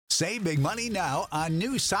Save big money now on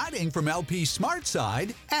new siding from LP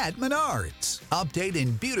SmartSide at Menards. Update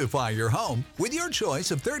and beautify your home with your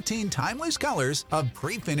choice of 13 timeless colors of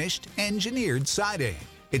pre-finished engineered siding.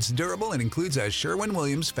 It's durable and includes a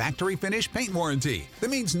Sherwin-Williams factory finish paint warranty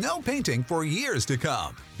that means no painting for years to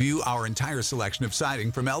come. View our entire selection of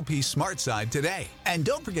siding from LP SmartSide today. And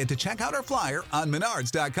don't forget to check out our flyer on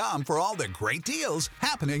Menards.com for all the great deals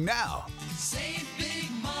happening now. Save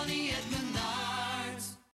big money at Menards.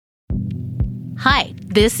 Hi,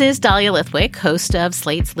 this is Dahlia Lithwick, host of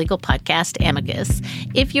Slate's legal podcast, Amicus.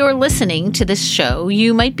 If you're listening to this show,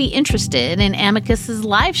 you might be interested in Amicus's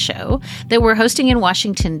live show that we're hosting in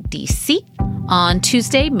Washington, D.C. on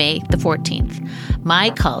Tuesday, May the 14th. My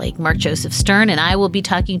colleague, Mark Joseph Stern, and I will be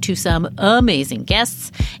talking to some amazing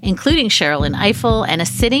guests, including Sherrilyn Ifill and a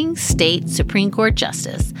sitting state Supreme Court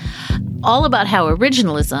justice, all about how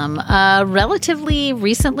originalism, a relatively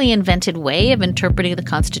recently invented way of interpreting the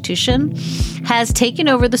Constitution, has taken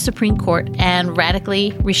over the Supreme Court and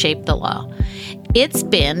radically reshaped the law. It's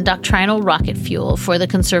been doctrinal rocket fuel for the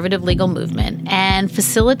conservative legal movement and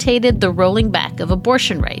facilitated the rolling back of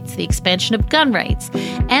abortion rights, the expansion of gun rights,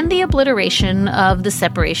 and the obliteration of the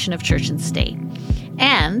separation of church and state.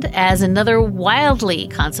 And as another wildly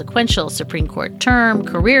consequential Supreme Court term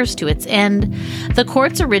careers to its end, the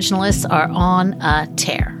court's originalists are on a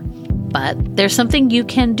tear. But there's something you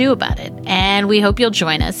can do about it, and we hope you'll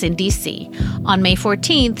join us in D.C. on May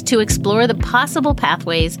 14th to explore the possible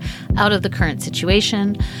pathways out of the current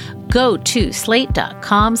situation. Go to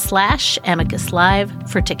slate.com/Amicus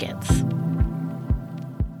Live for tickets.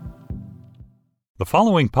 The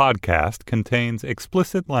following podcast contains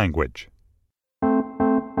explicit language.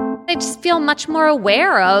 I just feel much more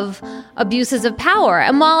aware of abuses of power.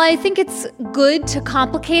 And while I think it's good to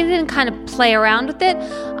complicate it and kind of play around with it,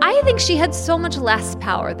 I think she had so much less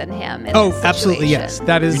power than him. Absolutely, yes.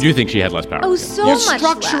 That is. You do think she had less power? Oh, so much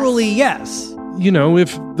structurally, less. yes. You know,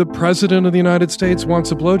 if the president of the United States wants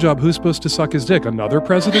a blowjob, who's supposed to suck his dick? Another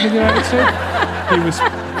president of the United States?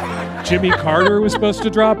 Jimmy Carter was supposed to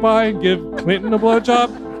drop by and give Clinton a blowjob?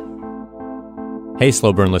 Hey,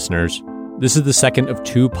 Slow Burn listeners. This is the second of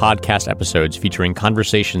 2 podcast episodes featuring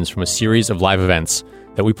conversations from a series of live events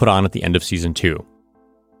that we put on at the end of Season 2.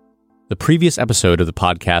 The previous episode of the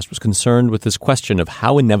podcast was concerned with this question of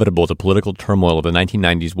how inevitable the political turmoil of the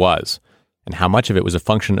 1990s was, and how much of it was a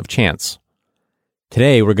function of chance.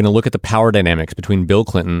 Today, we're going to look at the power dynamics between Bill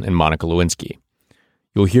Clinton and Monica Lewinsky.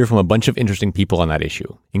 You'll hear from a bunch of interesting people on that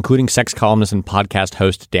issue, including sex columnist and podcast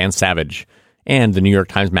host Dan Savage, and the New York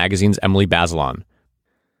Times Magazine's Emily Bazelon.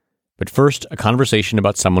 But first, a conversation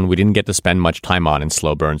about someone we didn't get to spend much time on in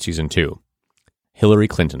Slow Burn Season 2, Hillary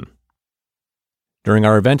Clinton. During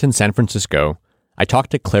our event in San Francisco, I talked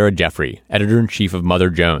to Clara Jeffrey, editor-in-chief of Mother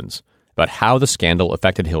Jones, about how the scandal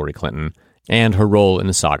affected Hillary Clinton and her role in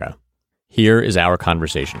the saga. Here is our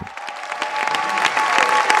conversation.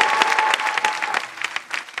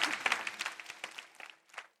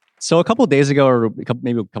 So a couple of days ago, or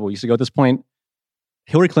maybe a couple of weeks ago at this point,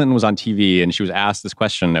 Hillary Clinton was on TV and she was asked this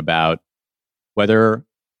question about whether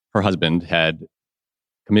her husband had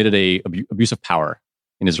committed a abuse of power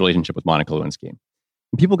in his relationship with Monica Lewinsky. And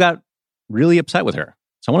people got really upset with her.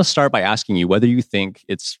 So I want to start by asking you whether you think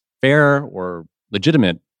it's fair or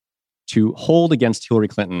legitimate to hold against Hillary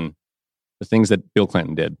Clinton the things that Bill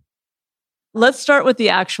Clinton did. Let's start with the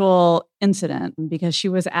actual incident, because she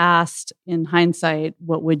was asked in hindsight,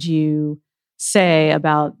 what would you say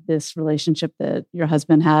about this relationship that your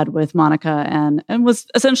husband had with Monica, and was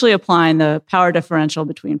essentially applying the power differential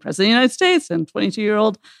between President of the United States and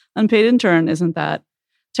 22-year-old unpaid intern. Isn't that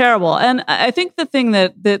terrible? And I think the thing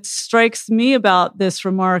that strikes me about this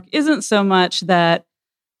remark isn't so much that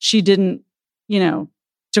she didn't,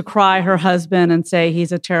 decry her husband and say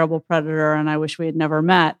he's a terrible predator and I wish we had never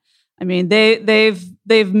met. I mean, they've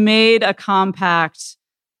made a compact.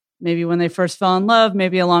 Maybe when they first fell in love,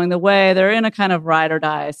 maybe along the way, they're in a kind of ride or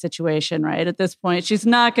die situation, right? At this point, she's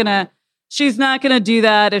not gonna do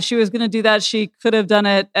that. If she was gonna do that, she could have done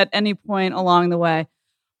it at any point along the way.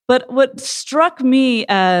 But what struck me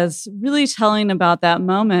as really telling about that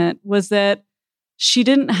moment was that she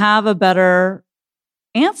didn't have a better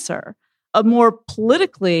answer, a more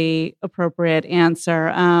politically appropriate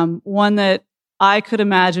answer, one that I could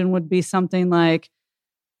imagine would be something like,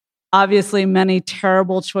 obviously, many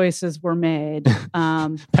terrible choices were made.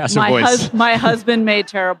 My husband made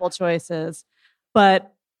terrible choices,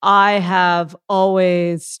 but I have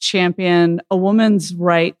always championed a woman's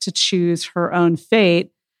right to choose her own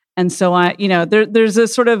fate. And so there's a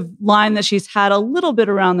sort of line that she's had a little bit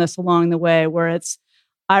around this along the way, where it's,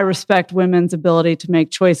 I respect women's ability to make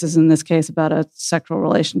choices, in this case, about a sexual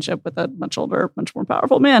relationship with a much older, much more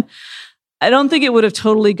powerful man. I don't think it would have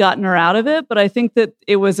totally gotten her out of it, but I think that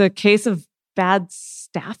it was a case of bad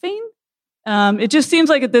staffing. It just seems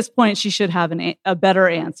like at this point she should have a better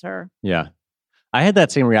answer. Yeah. I had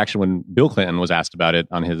that same reaction when Bill Clinton was asked about it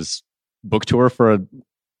on his book tour for a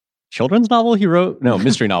children's novel he wrote. No,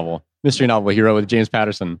 mystery novel. Mystery novel he wrote with James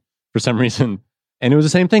Patterson for some reason. And it was the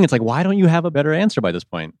same thing. It's like, why don't you have a better answer by this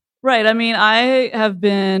point? Right. I mean, I have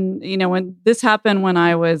been, when this happened when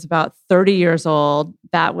I was about 30 years old,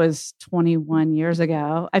 that was 21 years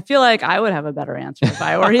ago. I feel like I would have a better answer if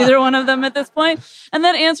I were either one of them at this point. And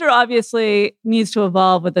that answer obviously needs to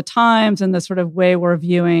evolve with the times and the sort of way we're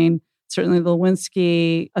viewing certainly the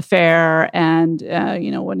Lewinsky affair and,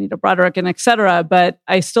 Juanita Broderick and et cetera. But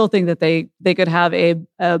I still think that they could have a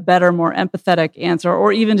better, more empathetic answer,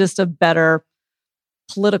 or even just a better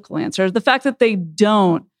political answer. The fact that they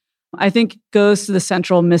don't, I think, goes to the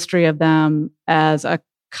central mystery of them as a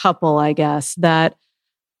couple, I guess, that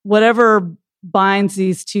whatever binds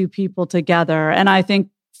these two people together, and I think,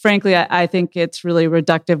 frankly, I think it's really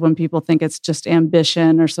reductive when people think it's just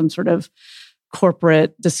ambition or some sort of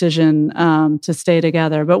corporate decision to stay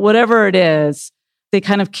together. But whatever it is, they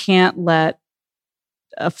kind of can't let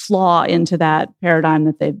a flaw into that paradigm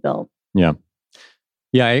that they've built. Yeah.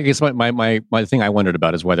 Yeah, I guess my thing I wondered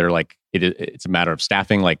about is whether like it's a matter of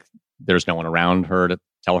staffing, like there's no one around her to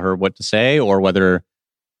tell her what to say, or whether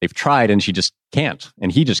they've tried and she just can't,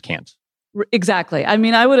 and he just can't. Exactly. I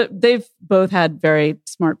mean, they've both had very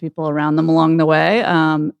smart people around them along the way,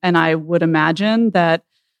 and I would imagine that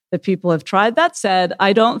the people have tried. That said,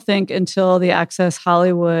 I don't think until the Access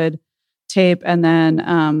Hollywood tape and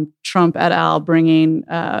then Trump et al. Bringing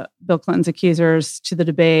Bill Clinton's accusers to the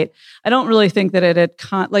debate, I don't really think that it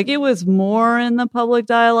had it was more in the public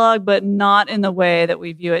dialogue, but not in the way that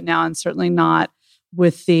we view it now, and certainly not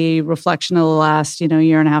with the reflection of the last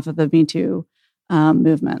year and a half of the Me Too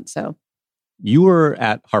movement. So you were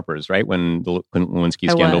at Harper's, right, when the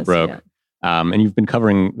Lewinsky scandal broke, yeah. And you've been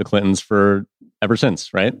covering the Clintons for ever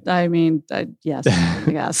since, right? I mean, yes,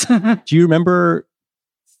 I guess. Do you remember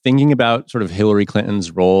thinking about sort of Hillary Clinton's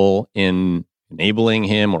role in enabling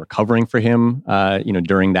him or covering for him,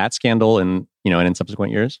 during that scandal and in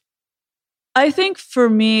subsequent years? I think for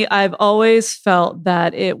me, I've always felt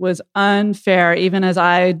that it was unfair, even as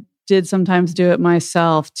I did sometimes do it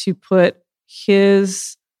myself, to put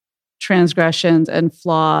his transgressions and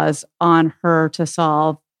flaws on her to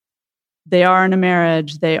solve. They are in a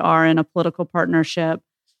marriage. They are in a political partnership.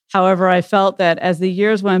 However, I felt that as the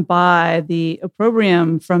years went by, the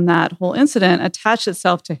opprobrium from that whole incident attached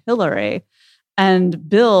itself to Hillary, and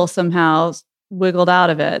Bill somehow wiggled out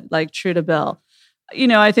of it, like true to Bill.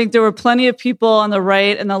 I think there were plenty of people on the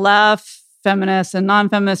right and the left, feminists and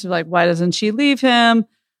non-feminists, who were like, why doesn't she leave him?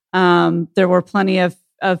 There were plenty of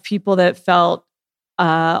people that felt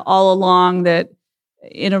all along that,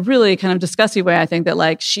 in a really kind of disgusting way, I think that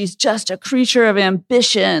like she's just a creature of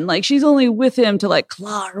ambition, like she's only with him to like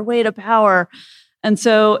claw her way to power. And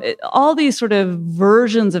so all these sort of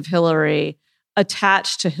versions of Hillary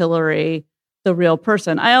attached to Hillary, the real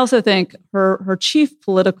person. I also think her chief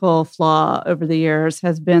political flaw over the years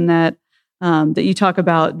has been that that you talk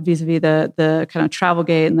about vis-a-vis the kind of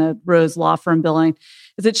Travelgate and the Rose Law Firm billing,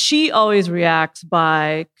 is that she always reacts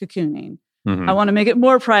by cocooning. Mm-hmm. I want to make it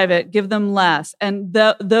more private, give them less. And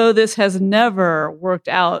though this has never worked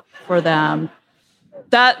out for them,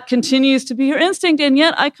 that continues to be her instinct. And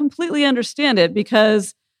yet I completely understand it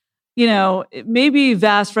because, maybe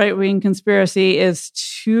vast right-wing conspiracy is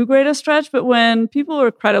too great a stretch. But when people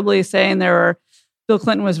were credibly saying Bill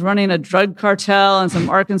Clinton was running a drug cartel in some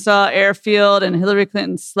Arkansas airfield, and Hillary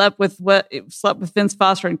Clinton slept with Vince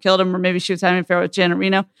Foster and killed him, or maybe she was having an affair with Janet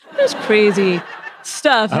Reno, there's crazy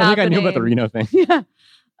stuff happening. I think I knew about the Reno thing. Yeah.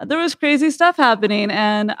 There was crazy stuff happening.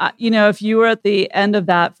 And, if you were at the end of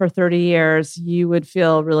that for 30 years, you would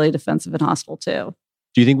feel really defensive and hostile too.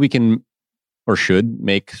 Do you think we can or should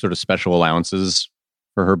make sort of special allowances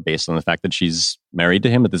for her based on the fact that she's married to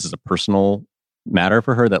him, that this is a personal matter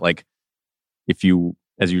for her, that like, if you,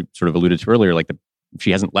 as you sort of alluded to earlier, like if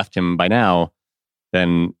she hasn't left him by now,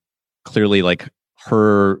 then clearly like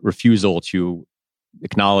her refusal to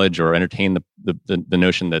acknowledge or entertain the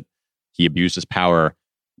notion that he abused his power,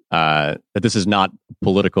 that this is not a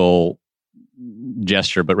political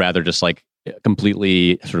gesture, but rather just like a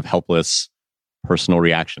completely sort of helpless personal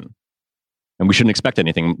reaction. And we shouldn't expect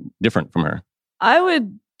anything different from her. I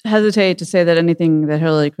would hesitate to say that anything that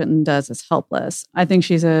Hillary Clinton does is helpless. I think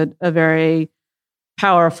she's a very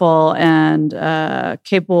powerful and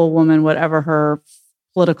capable woman, whatever her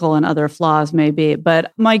political and other flaws may be.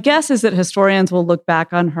 But my guess is that historians will look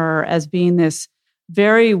back on her as being this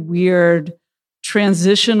very weird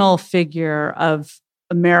transitional figure of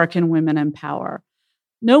American women in power.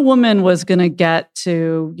 No woman was going to get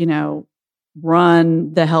to,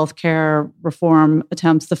 run the healthcare reform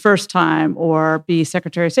attempts the first time or be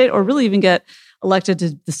Secretary of State or really even get elected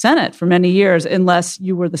to the Senate for many years unless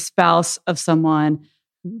you were the spouse of someone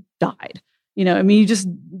who died.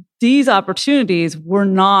 These opportunities were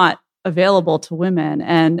not available to women.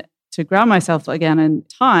 And to ground myself again in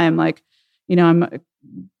time, I'm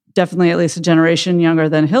definitely at least a generation younger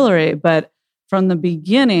than Hillary, but from the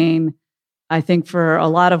beginning, I think for a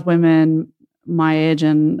lot of women my age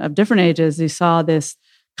and of different ages, you saw this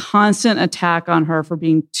constant attack on her for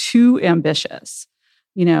being too ambitious.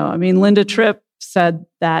 Linda Tripp said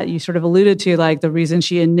that you sort of alluded to, the reason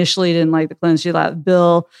she initially didn't like the Clintons, she thought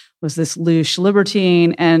Bill was this loose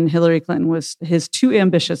libertine and Hillary Clinton was his too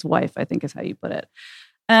ambitious wife, I think is how you put it.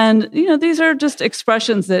 And, these are just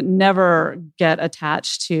expressions that never get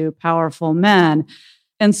attached to powerful men.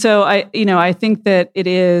 And so I think that it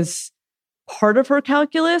is part of her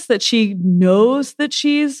calculus that she knows that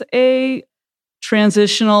she's a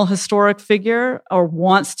transitional historic figure or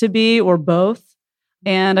wants to be or both.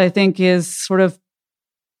 And I think is sort of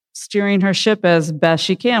steering her ship as best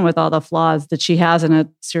she can with all the flaws that she has in a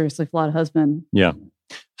seriously flawed husband. Yeah.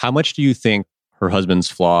 How much do you think her husband's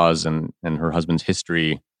flaws and her husband's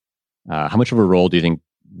history, how much of a role do you think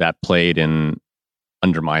that played in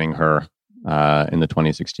undermining her in the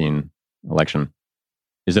 2016 election?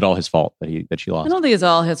 Is it all his fault that she lost? I don't think it's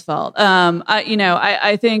all his fault.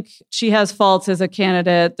 I think she has faults as a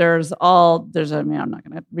candidate. I'm not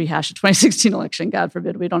going to rehash the 2016 election. God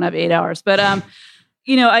forbid, we don't have 8 hours. But, I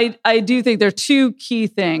do think there are two key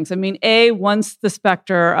things. Once the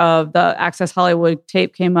specter of the Access Hollywood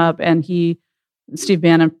tape came up and Steve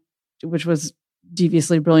Bannon, which was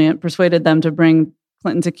deviously brilliant, persuaded them to bring Bill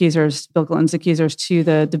Clinton's accusers to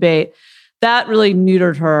the debate, that really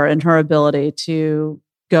neutered her in her ability to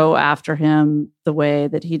go after him the way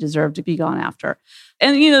that he deserved to be gone after.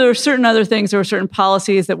 And, there were certain other things. There were certain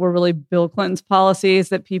policies that were really Bill Clinton's policies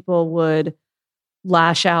that people would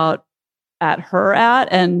lash out at her at.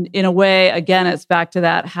 And in a way, again, it's back to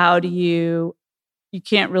that. How do you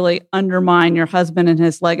can't really undermine your husband and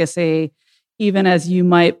his legacy, even as you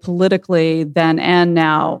might politically then and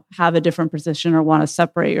now have a different position or want to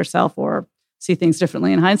separate yourself or see things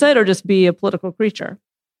differently in hindsight or just be a political creature.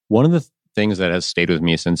 One of the things that has stayed with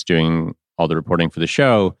me since doing all the reporting for the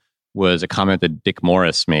show was a comment that Dick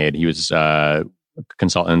Morris made. He was a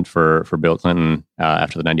consultant for Bill Clinton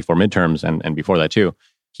after the 94 midterms and before that too.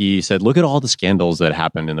 He said, look at all the scandals that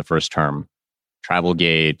happened in the first term.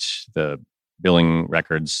 Travelgate, the billing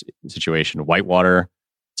records situation, Whitewater.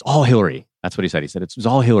 It's all Hillary. That's what he said. He said it was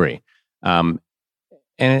all Hillary. And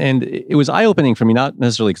it was eye-opening for me, not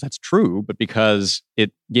necessarily because that's true, but because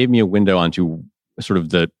it gave me a window onto sort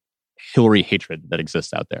of the Hillary hatred that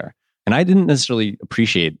exists out there. And I didn't necessarily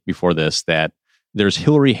appreciate before this that there's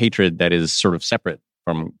Hillary hatred that is sort of separate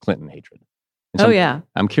from Clinton hatred. So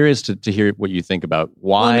I'm curious to hear what you think about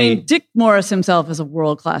why. Dick Morris himself is a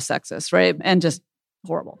world-class sexist, right? And just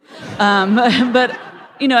horrible. But,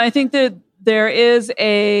 I think that there is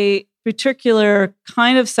a particular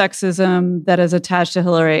kind of sexism that is attached to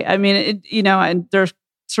Hillary. And there's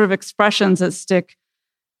sort of expressions that stick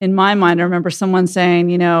in my mind. I remember someone saying,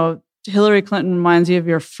 Hillary Clinton reminds you of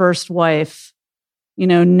your first wife,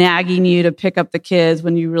 nagging you to pick up the kids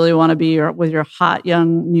when you really want to be with your hot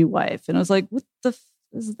young new wife. And I was like, what the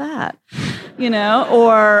is that?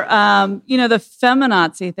 Or the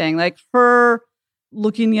feminazi thing, like her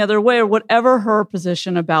looking the other way or whatever her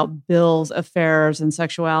position about Bill's affairs and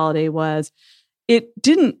sexuality was. It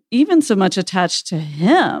didn't even so much attach to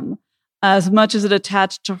him as much as it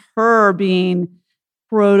attached to her being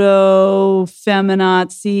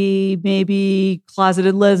proto-feminazi, maybe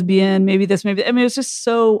closeted lesbian, maybe this, maybe that. It was just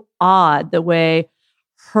so odd the way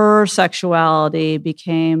her sexuality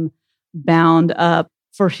became bound up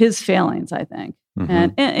for his failings, I think. Mm-hmm.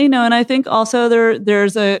 And I think also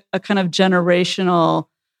there's a kind of generational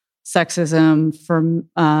sexism for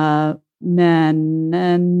men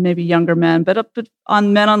and maybe younger men, but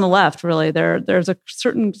on men on the left, really, there's a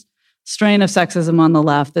certain strain of sexism on the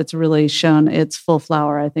left that's really shown its full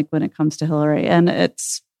flower, I think, when it comes to Hillary. And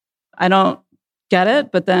I don't get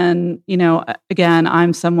it, but then, again,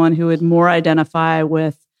 I'm someone who would more identify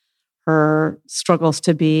with her struggles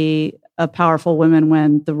to be a powerful woman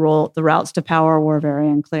when the routes to power were very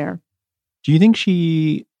unclear. Do you think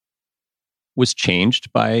she was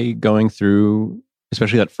changed by going through,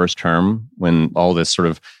 especially that first term, when all this sort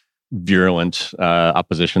of virulent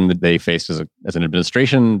opposition that they faced as an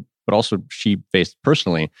administration, but also she faced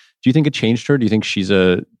personally. Do you think it changed her? Do you think she's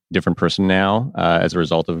a different person now as a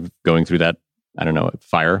result of going through that? I don't know.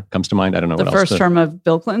 Fire comes to mind. I don't know the what first else. term of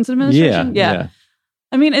Bill Clinton's administration. Yeah.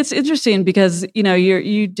 I mean, it's interesting because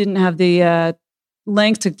you didn't have the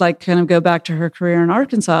length to kind of go back to her career in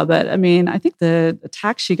Arkansas, but I mean, I think the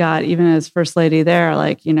attacks she got even as first lady there,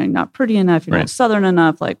 not pretty enough, you're not Southern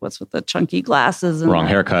enough, what's with the chunky glasses and wrong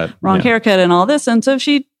haircut, and all this, and so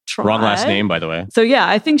she tried. Wrong last name, by the way. So yeah,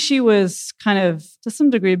 I think she was kind of to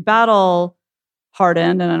some degree battle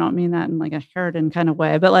hardened, and I don't mean that in a Harridan kind of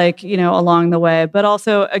way, but along the way. But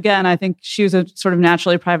also, again, I think she was a sort of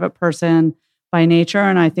naturally private person by nature,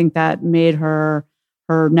 and I think that made her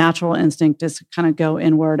natural instinct is to kind of go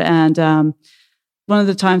inward. And one of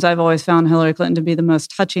the times I've always found Hillary Clinton to be the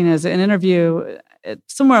most touching is an interview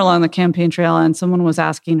somewhere along the campaign trail, and someone was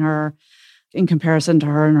asking her in comparison to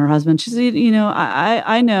her and her husband. She said,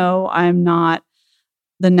 I know I'm not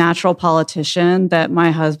the natural politician that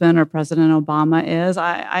my husband or President Obama is.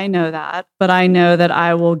 I know that, but I know that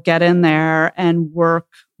I will get in there and work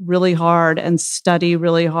really hard and study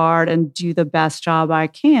really hard and do the best job I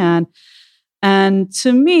can. And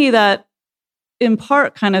to me, that in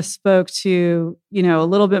part kind of spoke to, a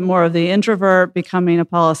little bit more of the introvert becoming a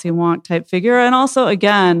policy wonk type figure. And also,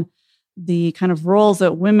 again, the kind of roles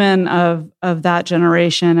that women of that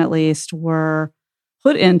generation, at least, were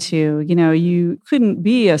put into. You couldn't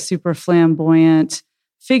be a super flamboyant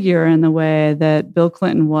figure in the way that Bill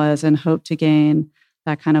Clinton was and hoped to gain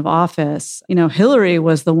that kind of office. Hillary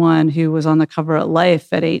was the one who was on the cover of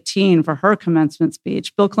Life at 18 for her commencement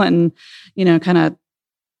speech. Bill Clinton, kind of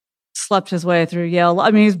slept his way through Yale. I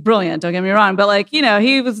mean, he's brilliant, don't get me wrong, but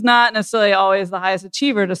he was not necessarily always the highest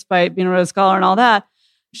achiever despite being a Rhodes Scholar and all that.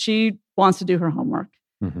 She wants to do her homework.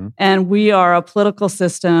 Mm-hmm. And we are a political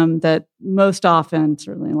system that most often,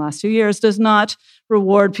 certainly in the last 2 years, does not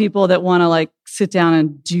reward people that want to sit down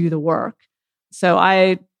and do the work. So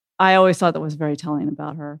I always thought that was very telling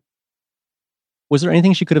about her. Was there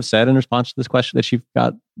anything she could have said in response to this question that she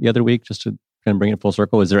got the other week, just to kind of bring it full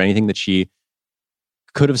circle? Is there anything that she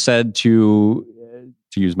could have said to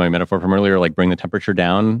use my metaphor from earlier, bring the temperature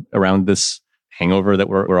down around this hangover that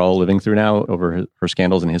we're all living through now over her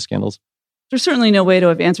scandals and his scandals? There's certainly no way to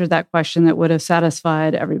have answered that question that would have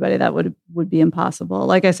satisfied everybody. That would be impossible.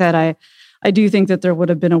 Like I said, I do think that there would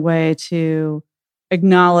have been a way to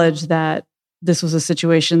acknowledge that this was a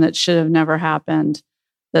situation that should have never happened,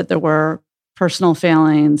 that there were personal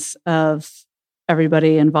failings of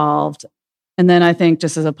everybody involved. And then I think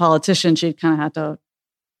just as a politician, she'd kind of have to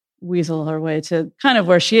weasel her way to kind of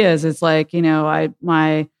where she is. It's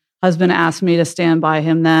my husband asked me to stand by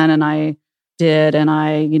him then, and I did. And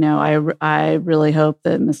I really hope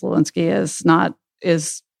that Ms. Lewinsky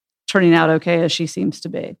is turning out okay as she seems to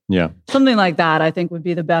be. Yeah. Something like that, I think, would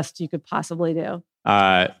be the best you could possibly do.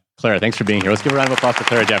 Clara, thanks for being here. Let's give a round of applause for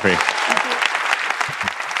Clara Jeffrey.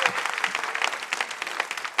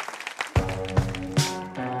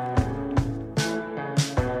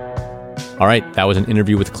 All right, that was an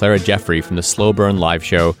interview with Clara Jeffrey from the Slow Burn live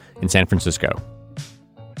show in San Francisco.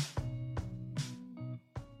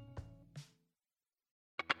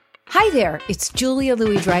 Hi there, it's Julia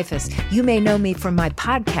Louis-Dreyfus. You may know me from my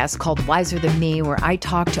podcast called Wiser Than Me, where I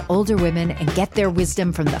talk to older women and get their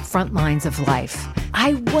wisdom from the front lines of life.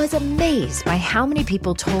 I was amazed by how many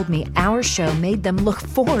people told me our show made them look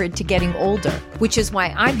forward to getting older, which is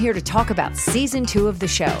why I'm here to talk about season 2 of the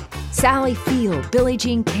show. Sally Field, Billie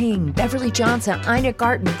Jean King, Beverly Johnson, Ina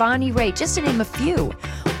Garten, Bonnie Raitt, just to name a few.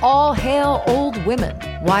 All hail old women.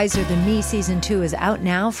 Wiser Than Me season 2 is out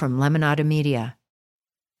now from Lemonada Media.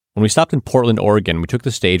 When we stopped in Portland, Oregon, we took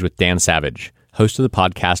the stage with Dan Savage, host of the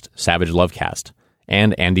podcast Savage Lovecast,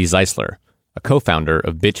 and Andy Zeisler, a co-founder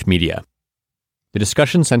of Bitch Media. The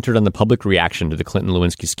discussion centered on the public reaction to the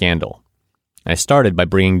Clinton-Lewinsky scandal. I started by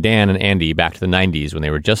bringing Dan and Andy back to the 90s when they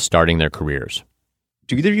were just starting their careers.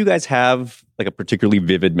 Do either of you guys have a particularly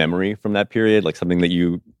vivid memory from that period? Something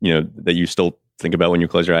that that you still think about when you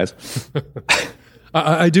close your eyes?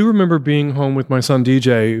 I do remember being home with my son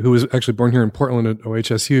DJ, who was actually born here in Portland at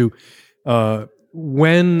OHSU,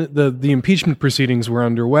 when the impeachment proceedings were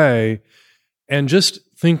underway, and just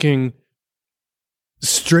thinking,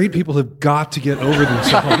 straight people have got to get over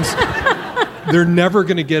themselves. They're never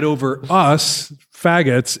going to get over us,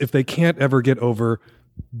 faggots, if they can't ever get over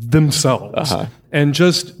themselves. Uh-huh. And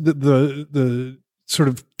just the sort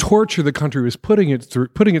of torture the country was putting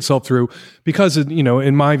itself through because,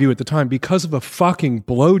 in my view at the time, because of a fucking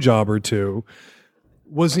blowjob or two,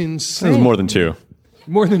 was insane. It was more than two.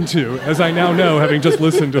 More than two, as I now know, having just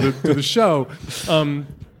listened to the show.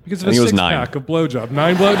 Because of a six-pack of blowjob.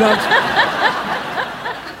 9 blowjobs?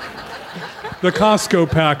 The Costco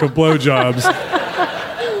pack of blowjobs.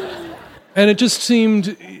 And it just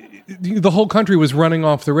seemed the whole country was running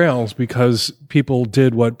off the rails because people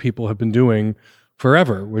did what people have been doing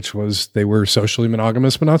forever, which was they were socially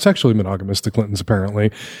monogamous, but not sexually monogamous, the Clintons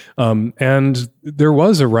apparently. And there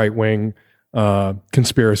was a right-wing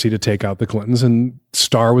conspiracy to take out the Clintons, and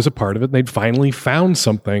Starr was a part of it. They'd finally found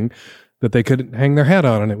something that they could hang their hat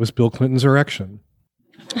on, and it was Bill Clinton's erection.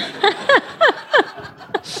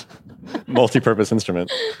 Multi-purpose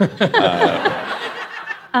instrument.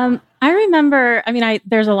 I remember,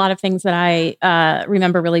 there's a lot of things that I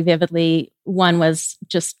remember really vividly. One was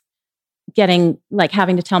just having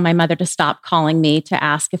to tell my mother to stop calling me to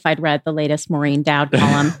ask if I'd read the latest Maureen Dowd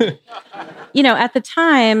column. At the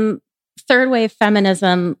time, third wave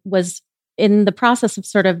feminism was in the process of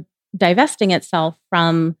sort of divesting itself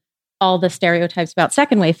from all the stereotypes about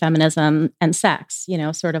second wave feminism and sex,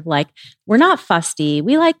 sort of like, we're not fusty,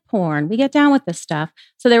 we like porn, we get down with this stuff.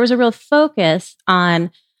 So there was a real focus on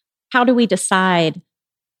how do we decide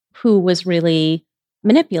who was really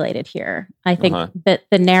manipulated here. I think that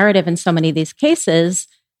the narrative in so many of these cases,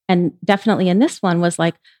 and definitely in this one, was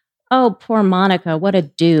like, oh, poor Monica, what a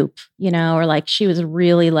dupe, or like she was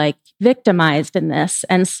really like victimized in this.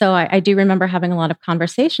 And so I do remember having a lot of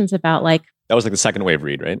conversations about like... That was like the second wave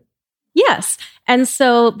read, right? Yes. And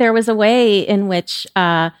so there was a way in which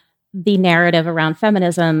the narrative around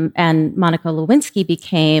feminism and Monica Lewinsky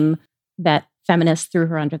became that feminists threw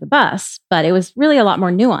her under the bus, but it was really a lot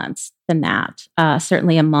more nuanced than that,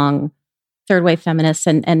 certainly among third wave feminists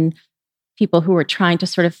and people who were trying to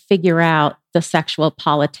sort of figure out the sexual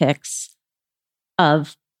politics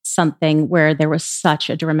of something where there was such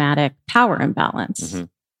a dramatic power imbalance. Mm-hmm.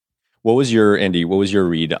 What was your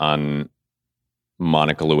read on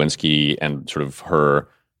Monica Lewinsky and sort of her,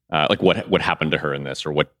 what happened to her in this,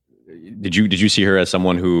 or what did you see her as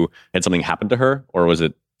someone who had something happen to her, or was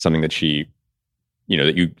it something that she,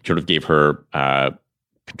 that you sort of gave her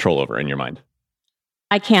control over in your mind?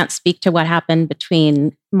 I can't speak to what happened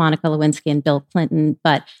between Monica Lewinsky and Bill Clinton,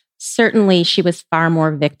 but certainly she was far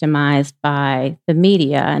more victimized by the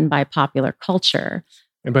media and by popular culture.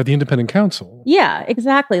 And by the independent counsel. Yeah,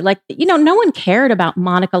 exactly. Like, no one cared about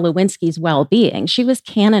Monica Lewinsky's well-being. She was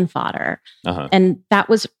cannon fodder. And that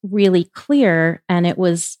was really clear. And it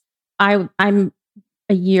was, I'm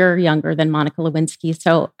a year younger than Monica Lewinsky.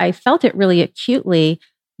 So I felt it really acutely,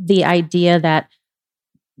 the idea that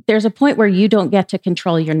there's a point where you don't get to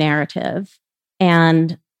control your narrative.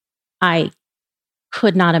 And I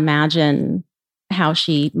could not imagine how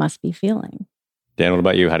she must be feeling. Dan, what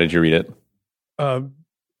about you? How did you read it?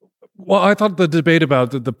 Well, I thought the debate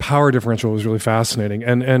about the power differential was really fascinating.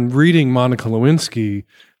 And reading Monica Lewinsky,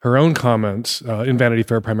 her own comments in Vanity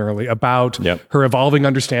Fair primarily about her evolving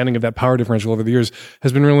understanding of that power differential over the years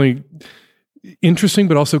has been really interesting,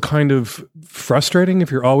 but also kind of frustrating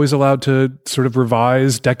if you're always allowed to sort of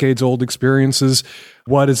revise decades-old experiences,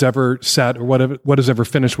 what is ever set or what is ever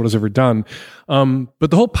finished, what is ever done. But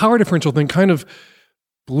the whole power differential thing kind of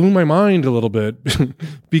blew my mind a little bit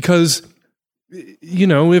because...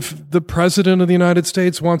 if the president of the United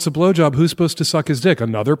States wants a blowjob, who's supposed to suck his dick?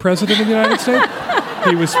 Another president of the United States?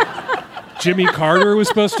 Jimmy Carter was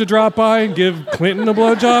supposed to drop by and give Clinton a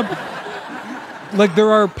blowjob. Like, there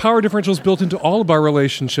are power differentials built into all of our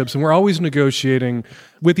relationships, and we're always negotiating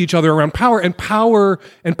with each other around power. And power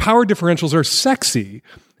differentials are sexy.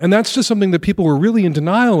 And that's just something that people were really in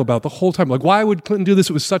denial about the whole time. Like, why would Clinton do this?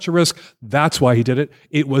 It was such a risk. That's why he did it.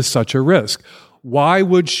 It was such a risk. Why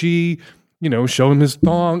would she... show him his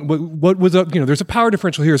thong. What was up? There's a power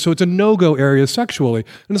differential here. So it's a no-go area sexually.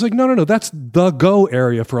 And it's like, no. That's the go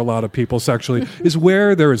area for a lot of people sexually, is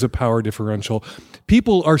where there is a power differential.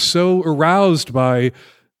 People are so aroused by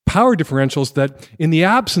power differentials that in the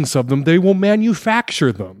absence of them, they will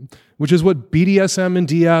manufacture them, which is what BDSM and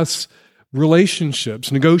DS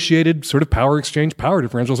relationships, negotiated sort of power exchange, power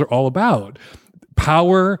differentials are all about.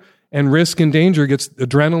 Power and risk and danger gets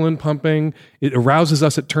adrenaline pumping. It arouses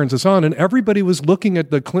us. It turns us on. And everybody was looking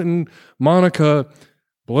at the Clinton-Monica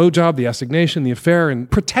blowjob, the assignation, the affair, and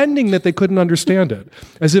pretending that they couldn't understand it,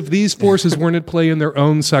 as if these forces weren't at play in their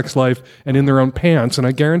own sex life and in their own pants. And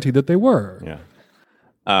I guarantee that they were. Yeah.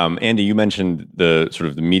 Andy, you mentioned the sort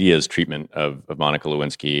of the media's treatment of Monica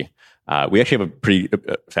Lewinsky. We actually have a pretty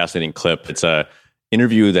fascinating clip. It's a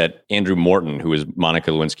interview that Andrew Morton, who is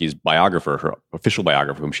Monica Lewinsky's biographer, her official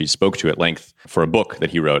biographer, whom she spoke to at length for a book that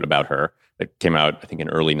he wrote about her that came out, I think, in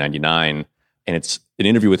early 99. And it's an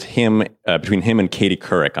interview with him, between him and Katie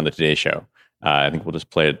Couric on the Today Show. I think we'll just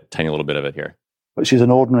play a tiny little bit of it here. But she's an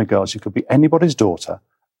ordinary girl. She could be anybody's daughter,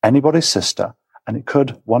 anybody's sister, and it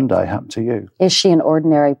could one day happen to you. Is she an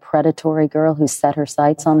ordinary predatory girl who set her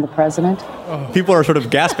sights on the president? People are sort of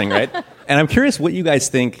gasping, right? And I'm curious what you guys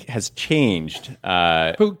think has changed.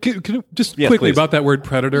 But can you just Yes, quickly please. about that word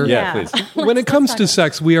predator? Yeah, please. When it comes to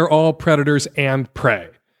sex, we are all predators and prey.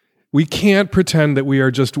 We can't pretend that we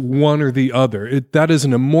are just one or the other. That is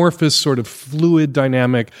an amorphous sort of fluid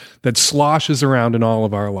dynamic that sloshes around in all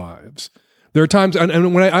of our lives. There are times,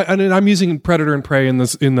 and when I'm using predator and prey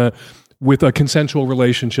with a consensual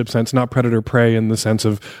relationship sense, not predator-prey in the sense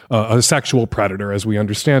of a sexual predator as we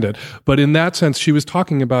understand it. But in that sense, she was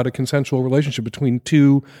talking about a consensual relationship between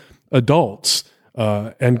two adults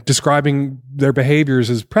and describing their behaviors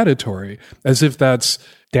as predatory, as if that's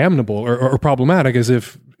damnable or problematic, as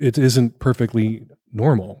if it isn't perfectly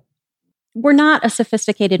normal. We're not a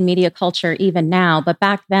sophisticated media culture even now, but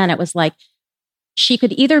back then it was like she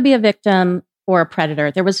could either be a victim or a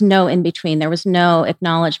predator. There was no in between. There was no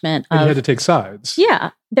acknowledgement of... And you had to take sides.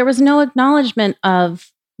 Yeah. There was no acknowledgement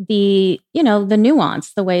of the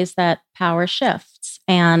nuance, the ways that power shifts,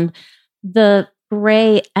 and the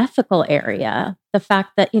gray ethical area, the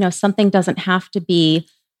fact that, something doesn't have to be,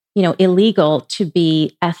 illegal to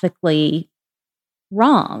be ethically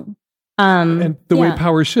wrong. And the way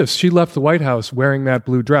power shifts. She left the White House wearing that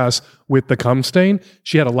blue dress with the cum stain.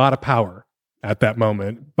 She had a lot of power at that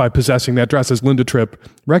moment by possessing that dress, as Linda Tripp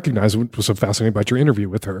recognized, which was so fascinating about your interview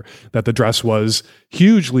with her, that the dress was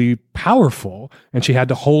hugely powerful and she had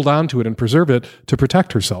to hold on to it and preserve it to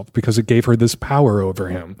protect herself because it gave her this power over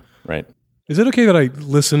him. Right. Is it okay that I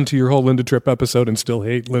listened to your whole Linda Tripp episode and still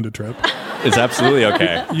hate Linda Tripp? It's absolutely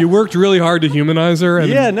okay. You worked really hard to humanize her.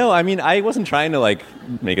 And I wasn't trying to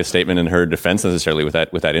make a statement in her defense necessarily with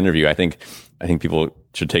that interview. I think people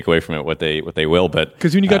should take away from it what they will. But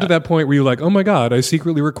because when you got to that point where you're like, oh my God, I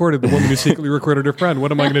secretly recorded the woman who secretly recorded her friend.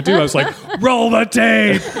 What am I going to do? I was like, roll the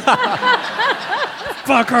tape.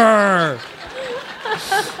 Fuck her.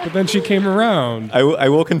 But then she came around. I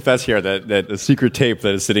will confess here that the secret tape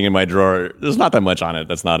that is sitting in my drawer, there's not that much on it.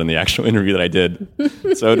 That's not in the actual interview that I did.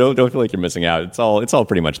 So don't feel like you're missing out. It's all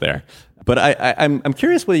pretty much there. But I'm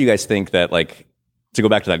curious whether you guys think that, to go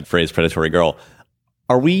back to that phrase, predatory girl,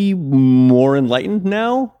 are we more enlightened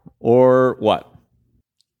now or what?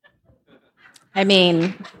 I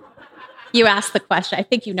mean, you asked the question. I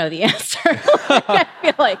think you know the answer. I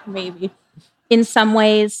feel like maybe. In some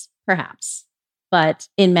ways, perhaps. But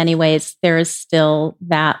in many ways, there is still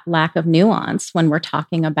that lack of nuance when we're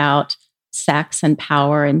talking about sex and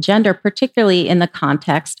power and gender, particularly in the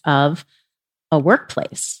context of a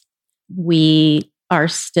workplace. We are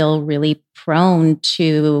still really prone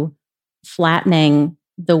to flattening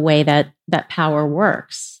the way that power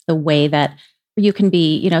works, the way that you can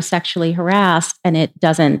be, sexually harassed, and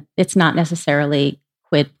it's not necessarily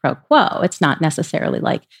quid pro quo. It's not necessarily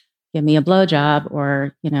like, give me a blowjob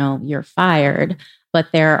or, you're fired. But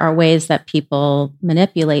there are ways that people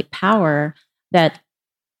manipulate power that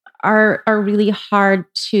are really hard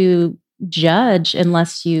to judge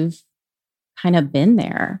unless you've kind of been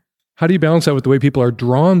there. How do you balance that with the way people are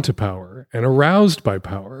drawn to power and aroused by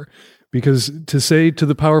power? Because to say to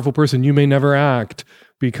the powerful person, you may never act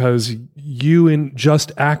because you, in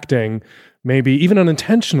just acting, maybe even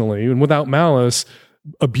unintentionally and without malice,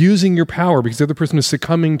 abusing your power because the other person is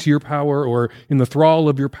succumbing to your power or in the thrall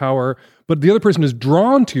of your power, but the other person is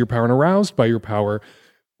drawn to your power and aroused by your power.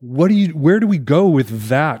 Where do we go with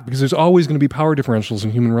that? Because there's always going to be power differentials in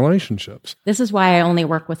human relationships. This is why I only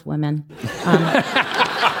work with women.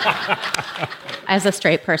 As a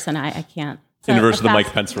straight person, I can't. Inverse of the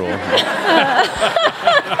Mike Pence rule.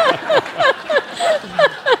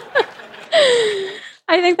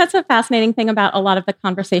 I think that's a fascinating thing about a lot of the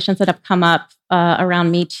conversations that have come up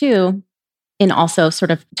around Me Too, in also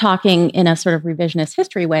sort of talking in a sort of revisionist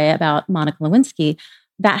history way about Monica Lewinsky.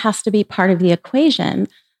 That has to be part of the equation,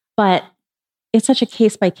 but it's such a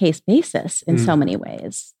case-by-case basis in so many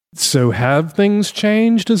ways. So have things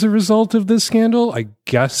changed as a result of this scandal? I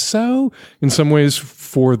guess so. In some ways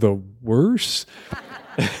for the worse.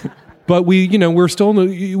 But we still have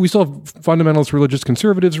fundamentalist religious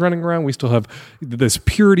conservatives running around. We still have this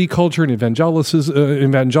purity culture and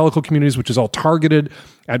evangelical communities, which is all targeted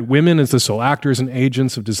at women as the sole actors and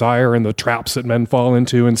agents of desire and the traps that men fall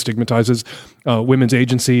into, and stigmatizes women's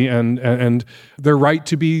agency and their right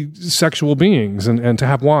to be sexual beings and to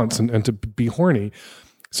have wants and to be horny.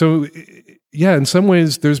 So, yeah, in some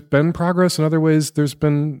ways there's been progress. In other ways there's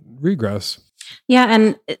been regress. Yeah,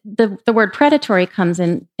 and the word predatory comes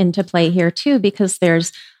into play here too, because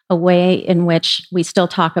there's a way in which we still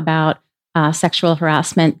talk about sexual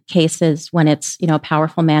harassment cases when it's a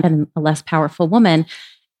powerful man and a less powerful woman.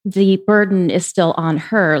 the burden is still on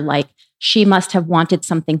her. Like, she must have wanted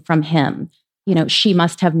something from him. She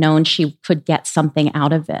must have known she could get something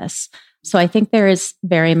out of this. So I think there is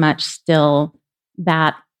very much still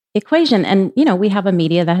that equation. And, we have a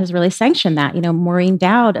media that has really sanctioned that. Maureen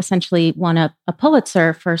Dowd essentially won a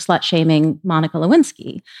Pulitzer for slut-shaming Monica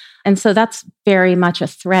Lewinsky. And so that's very much a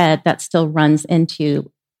thread that still runs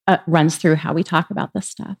through how we talk about this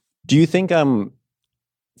stuff. Do you think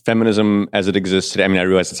feminism as it exists today, I mean, I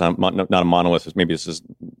realize it's not a monolith, maybe this is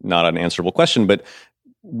not an answerable question, but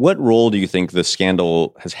what role do you think the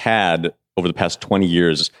scandal has had over the past 20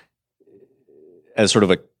 years as sort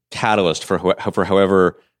of a catalyst for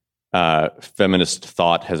however feminist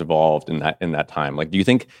thought has evolved in that time? Like, do you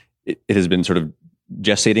think it has been sort of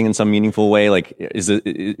gestating in some meaningful way? Like, is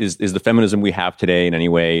the feminism we have today in any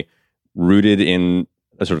way rooted in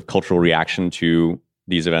a sort of cultural reaction to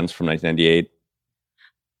these events from 1998?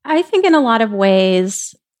 I think in a lot of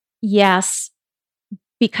ways, yes,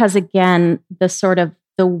 because again,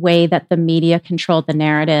 the way that the media controlled the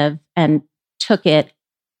narrative and took it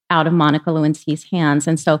out of Monica Lewinsky's hands.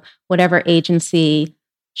 And so whatever agency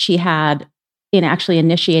she had in actually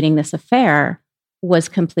initiating this affair was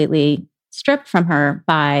completely stripped from her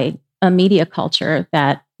by a media culture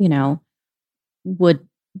that, would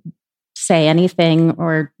say anything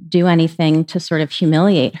or do anything to sort of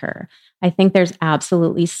humiliate her. I think there's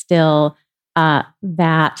absolutely still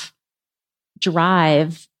that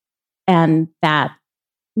drive and that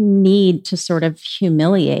need to sort of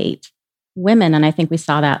humiliate women. And I think we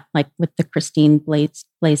saw that like with the Christine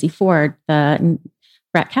Blasey Ford, the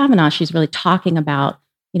Brett Kavanaugh, she's really talking about,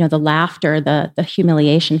 the laughter, the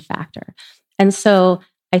humiliation factor. And so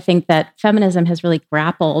I think that feminism has really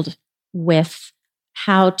grappled with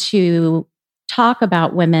how to talk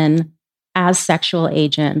about women as sexual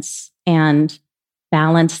agents and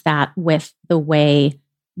balance that with the way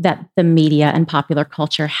that the media and popular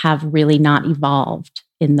culture have really not evolved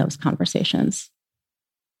in those conversations.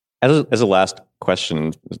 As a last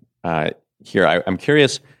question here, I'm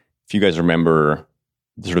curious if you guys remember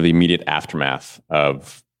sort of the immediate aftermath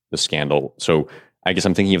of the scandal. So I guess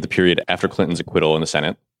I'm thinking of the period after Clinton's acquittal in the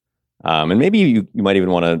Senate. And maybe you might even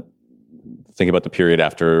want to think about the period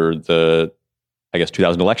after the,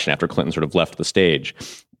 2000 election, after Clinton sort of left the stage.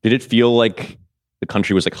 Did it feel like the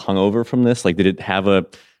country was like hungover from this? Like, did it have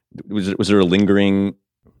was there a lingering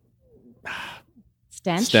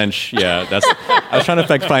stench? Yeah, I was trying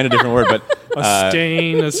to find a different word, but a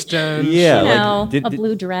stain, a stench. Yeah, a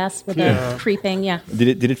blue dress with a creeping. Yeah.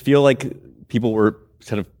 Did it feel like people were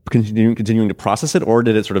sort of continuing to process it, or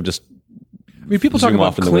did it sort of just? I mean, people talk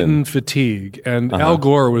about Clinton fatigue, and Al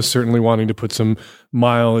Gore was certainly wanting to put some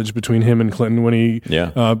mileage between him and Clinton when he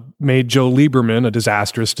made Joe Lieberman a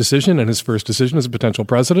disastrous decision, and his first decision as a potential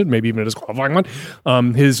president, maybe even a disqualifying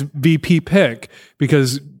one, his VP pick,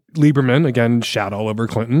 because Lieberman, again, shat all over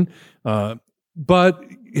Clinton. But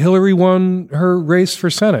Hillary won her race for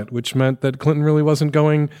Senate, which meant that Clinton really wasn't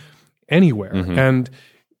going anywhere. Mm-hmm. And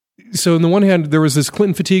so on the one hand, there was this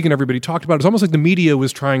Clinton fatigue and everybody talked about it. It's almost like the media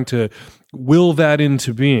was trying to will that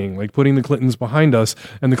into being, like putting the Clintons behind us.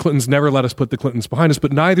 And the Clintons never let us put the Clintons behind us,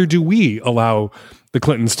 but neither do we allow the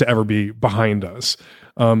Clintons to ever be behind us.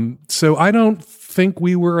 So I don't think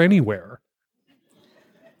we were anywhere.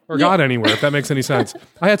 Or got anywhere, if that makes any sense.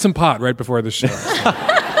 I had some pot right before the show.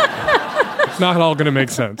 It's not all going to make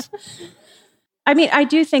sense. I mean, I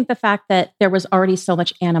do think the fact that there was already so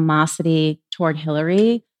much animosity toward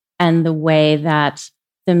Hillary and the way that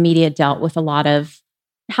the media dealt with a lot of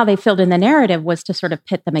how they filled in the narrative was to sort of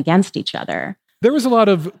pit them against each other. There was a lot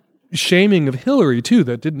of shaming of Hillary too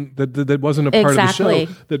that wasn't a part of the show.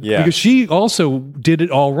 Because she also did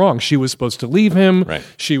it all wrong. She was supposed to leave him. Right.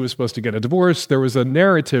 She was supposed to get a divorce. There was a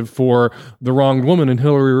narrative for the wronged woman, and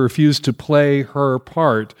Hillary refused to play her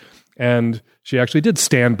part. And she actually did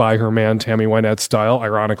stand by her man, Tammy Wynette style,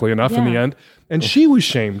 ironically enough, in the end. And she was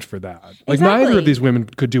shamed for that. Like, neither of these women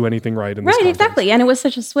could do anything right in this context. Exactly. And it was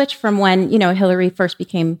such a switch from when, Hillary first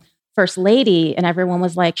became first lady and everyone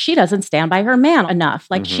was like, she doesn't stand by her man enough.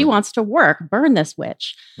 Like, she wants to work, burn this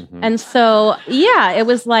witch. And so, it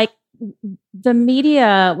was like the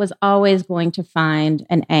media was always going to find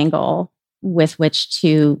an angle with which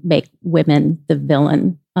to make women the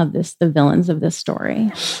villains of this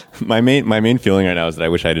story. My main feeling right now is that I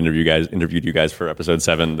wish I'd interviewed you guys for episode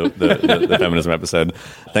 7, the feminism episode.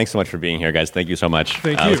 Thanks so much for being here, guys. Thank you so much.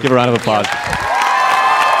 Thank you. Let's give a round of applause.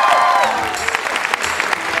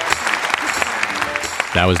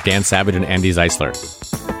 That was Dan Savage and Andy Zeisler.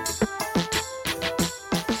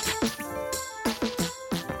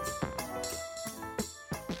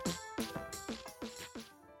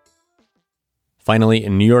 Finally,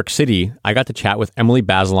 in New York City, I got to chat with Emily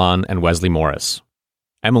Bazelon and Wesley Morris.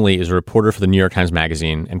 Emily is a reporter for the New York Times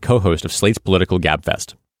Magazine and co-host of Slate's Political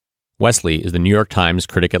Gabfest. Wesley is the New York Times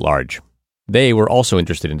critic at large. They were also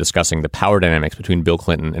interested in discussing the power dynamics between Bill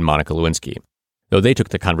Clinton and Monica Lewinsky, though they took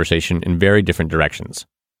the conversation in very different directions.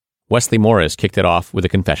 Wesley Morris kicked it off with a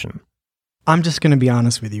confession. I'm just going to be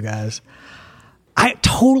honest with you guys. I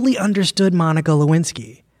totally understood Monica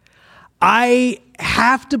Lewinsky. I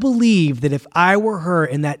have to believe that if I were her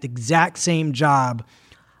in that exact same job,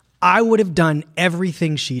 I would have done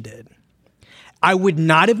everything she did. I would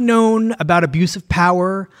not have known about abuse of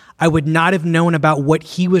power. I would not have known about what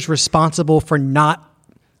he was responsible for not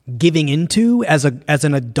giving into as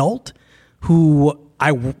an adult who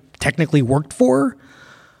I technically worked for.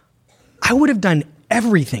 I would have done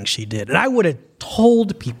everything she did, and I would have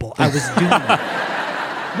told people I was doing it.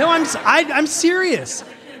 No, I'm serious.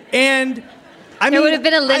 And I mean, there would have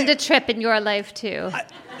been a Linda Tripp in your life too.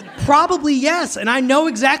 Probably yes, and I know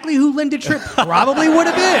exactly who Linda Tripp probably would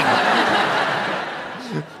have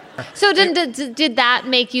been. So did that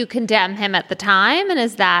make you condemn him at the time, and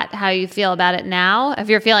is that how you feel about it now? Have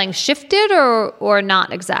your feelings shifted, or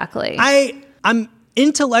not exactly? I'm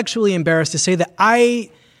intellectually embarrassed to say that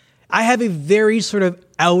I have a very sort of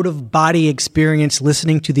out-of-body experience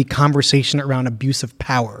listening to the conversation around abuse of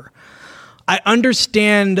power. I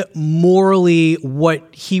understand morally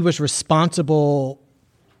what he was responsible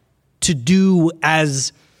to do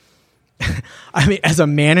as a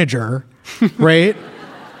manager, right?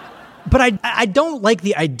 But I don't like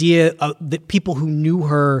the idea that people who knew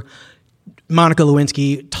her, Monica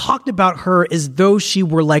Lewinsky, talked about her as though she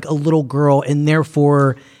were like a little girl and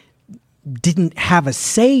therefore didn't have a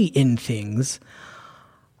say in things.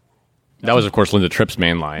 That was, of course, Linda Tripp's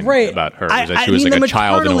main line about her, was that she was like a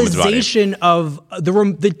child in a woman's body. The maternalization of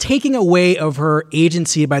the taking away of her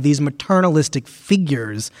agency by these maternalistic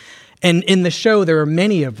figures, and in the show there are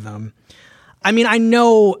many of them. I mean, I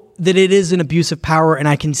know that it is an abuse of power, and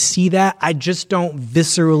I can see that. I just don't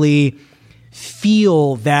viscerally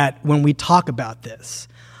feel that when we talk about this.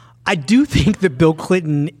 I do think that Bill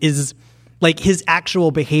Clinton is, like, his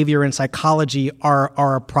actual behavior and psychology are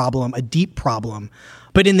a problem, a deep problem.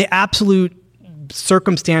 But in the absolute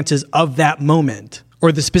circumstances of that moment,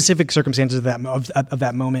 or the specific circumstances of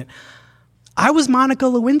that moment, I was Monica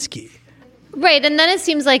Lewinsky. Right, and then it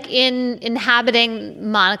seems like in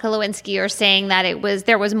inhabiting Monica Lewinsky, you're saying that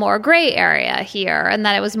there was more gray area here, and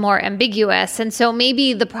that it was more ambiguous. And so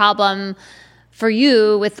maybe the problem for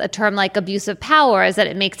you with a term like abuse of power is that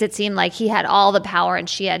it makes it seem like he had all the power and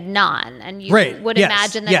she had none. And you would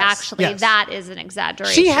imagine that that is an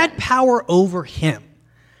exaggeration. She had power over him.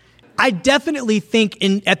 I definitely think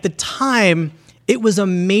at the time, it was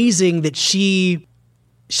amazing that she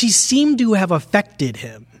seemed to have affected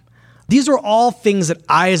him. These are all things that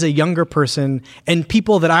I, as a younger person, and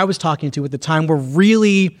people that I was talking to at the time were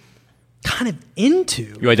really kind of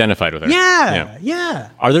into. You identified with her. Yeah.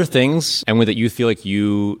 Are there things, Emily, that you feel like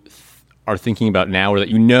you are thinking about now, or that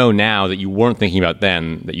you know now that you weren't thinking about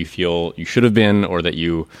then, that you feel you should have been, or that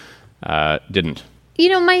you didn't? You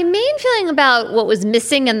know, my main feeling about what was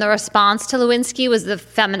missing in the response to Lewinsky was the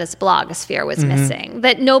feminist blogosphere was missing,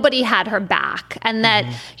 that nobody had her back, and that,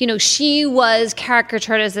 you know, she was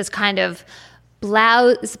caricatured as this kind of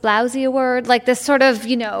blousy a word, like this sort of,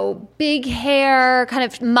 you know, big hair, kind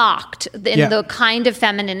of mocked in the kind of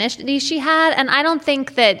femininity she had. And I don't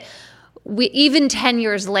think that even 10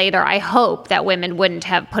 years later, I hope that women wouldn't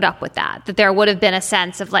have put up with that there would have been a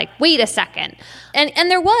sense of like, wait a second.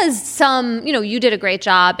 And there was some, you know, you did a great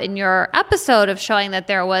job in your episode of showing that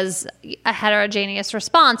there was a heterogeneous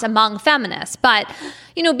response among feminists. But,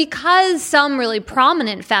 you know, because some really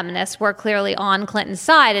prominent feminists were clearly on Clinton's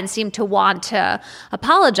side and seemed to want to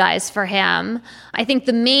apologize for him, I think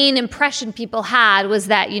the main impression people had was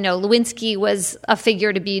that, you know, Lewinsky was a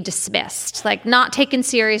figure to be dismissed, like not taken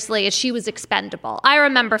seriously, as she was expendable. I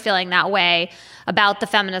remember feeling that way about the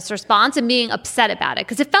feminist response and being upset about it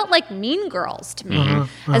because it felt like Mean Girls to me,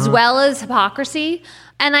 as well as hypocrisy.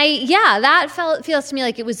 And feels to me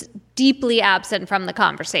like it was deeply absent from the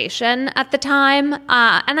conversation at the time.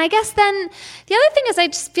 And I guess then the other thing is I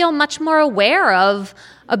just feel much more aware of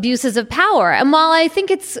abuses of power. And while I think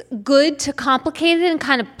it's good to complicate it and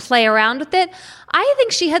kind of play around with it, I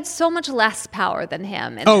think she had so much less power than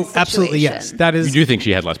him in this situation. Absolutely, yes. That is. You do think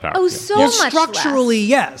she had less power? Oh, so much structurally, less.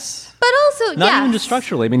 Yes. But also, not even just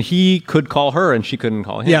structurally. I mean, he could call her and she couldn't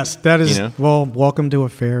call him. Yes, that is, well, welcome to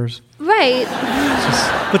affairs. Right.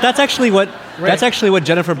 But that's actually what That's actually what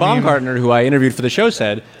Jennifer Baumgartner, who I interviewed for the show,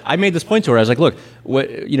 said. I made this point to her. I was like, look, what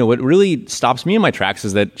really stops me in my tracks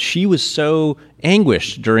is that she was so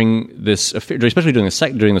anguished during this affair, especially during the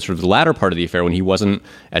sort of the latter part of the affair when he wasn't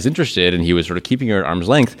as interested and he was sort of keeping her at arm's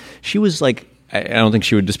length. She was like, I don't think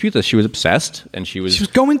she would dispute this. She was obsessed and she was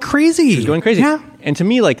going crazy. She was going crazy. Yeah. And to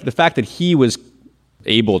me, like the fact that he was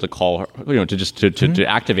able to call her, to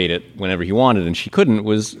activate it whenever he wanted and she couldn't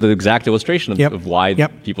was the exact illustration of why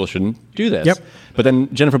people shouldn't do this. But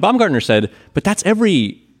then Jennifer Baumgartner said, but that's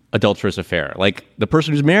every adulterous affair. Like the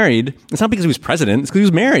person who's married, it's not because he was president, it's because he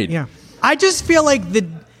was married. Yeah. I just feel like the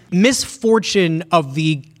misfortune of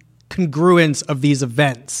the congruence of these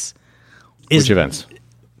events is... Which events?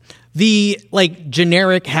 The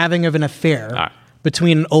generic having of an affair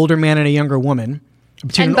between an older man and a younger woman.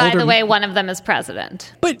 And by the way, one of them is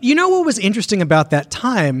president. But you know what was interesting about that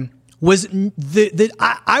time was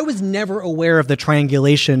I was never aware of the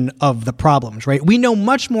triangulation of the problems, right? We know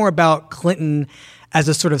much more about Clinton as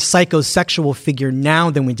a sort of psychosexual figure now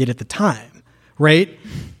than we did at the time, right?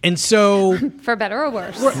 And so... For better or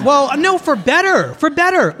worse? Well, no, for better.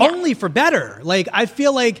 Yeah. Only for better. Like, I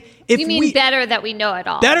feel like if you mean better that we know it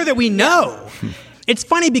all? Better that we know. It's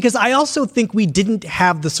funny because I also think we didn't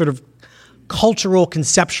have the sort of cultural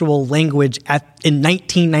conceptual language in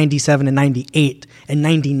 1997 and 98 and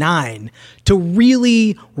 99 to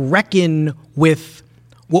really reckon with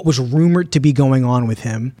what was rumored to be going on with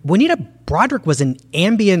him. Juanita Broaddrick was an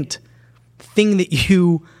ambient thing that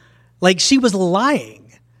she was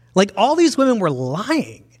lying. Like all these women were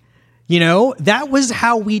lying. You know, that was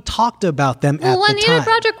how we talked about them at the time. Juanita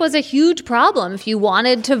Broaddrick was a huge problem if you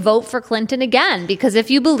wanted to vote for Clinton again, because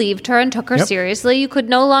if you believed her and took her seriously, you could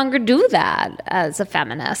no longer do that as a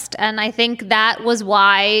feminist. And I think that was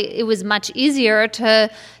why it was much easier to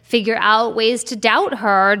figure out ways to doubt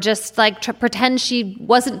her, just like to pretend she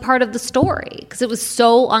wasn't part of the story, because it was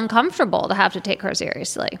so uncomfortable to have to take her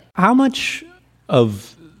seriously. How much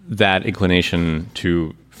of that inclination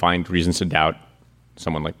to find reasons to doubt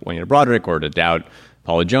someone like Juanita Broaddrick or to doubt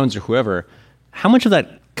Paula Jones or whoever, how much of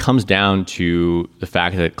that comes down to the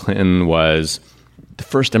fact that Clinton was the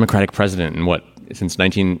first Democratic president since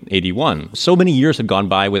 1981? So many years had gone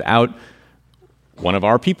by without one of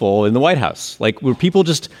our people in the White House. Like, were people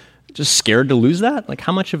just scared to lose that? Like,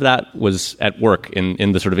 how much of that was at work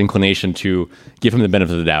in the sort of inclination to give him the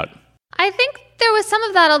benefit of the doubt? I think there was some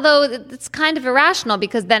of that, although it's kind of irrational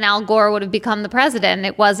because then Al Gore would have become the president.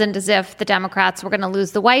 It wasn't as if the Democrats were going to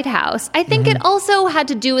lose the White House. I think it also had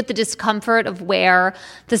to do with the discomfort of where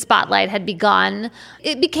the spotlight had begun.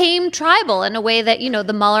 It became tribal in a way that,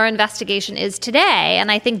 the Mueller investigation is today.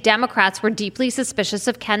 And I think Democrats were deeply suspicious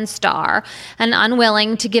of Ken Starr and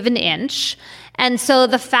unwilling to give an inch. And so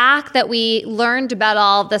the fact that we learned about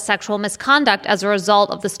all of the sexual misconduct as a result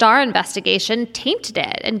of the Starr investigation tainted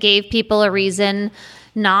it and gave people a reason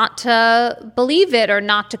not to believe it or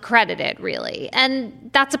not to credit it, really. And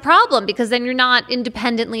that's a problem because then you're not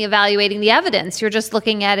independently evaluating the evidence. You're just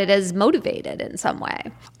looking at it as motivated in some way.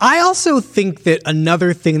 I also think that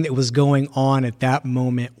another thing that was going on at that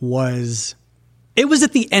moment was it was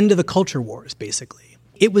at the end of the culture wars, basically.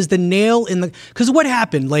 It was the nail in the... Because what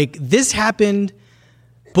happened? Like, this happened,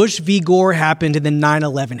 Bush v. Gore happened, and then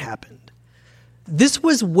 9/11 happened. This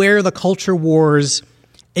was where the culture wars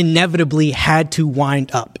inevitably had to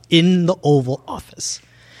wind up, in the Oval Office.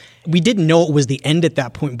 We didn't know it was the end at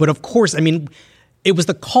that point, but of course, it was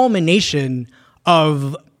the culmination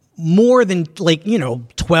of more than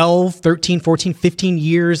 12, 13, 14, 15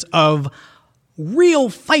 years of real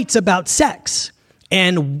fights about sex.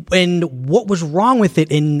 And what was wrong with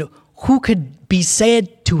it, and who could be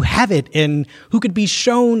said to have it, and who could be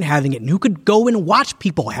shown having it, and who could go and watch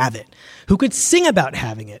people have it, who could sing about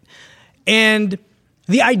having it. And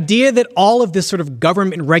the idea that all of this sort of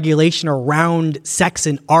government regulation around sex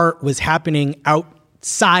and art was happening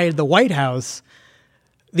outside the White House,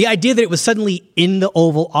 the idea that it was suddenly in the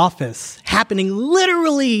Oval Office, happening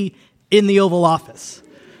literally in the Oval Office,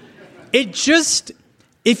 it just...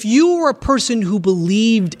 If you were a person who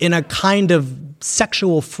believed in a kind of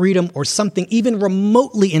sexual freedom or something even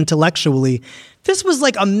remotely intellectually, this was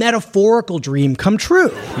like a metaphorical dream come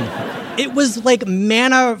true. It was like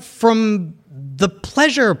manna from the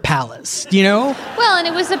pleasure palace, Well, and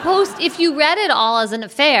it was if you read it all as an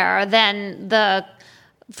affair, then the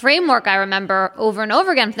framework I remember over and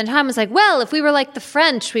over again from the time was like, well, if we were like the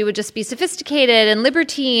French, we would just be sophisticated and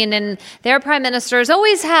libertine, and their prime ministers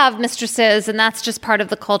always have mistresses, and that's just part of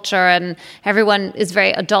the culture, and everyone is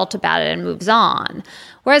very adult about it and moves on.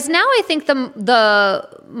 Whereas now I think the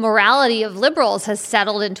morality of liberals has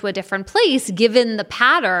settled into a different place given the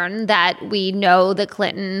pattern that we know that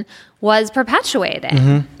Clinton was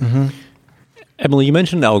perpetuating. Emily, you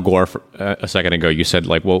mentioned Al Gore a second ago. You said,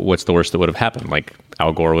 like, well, what's the worst that would have happened? Like,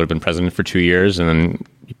 Al Gore would have been president for 2 years, and then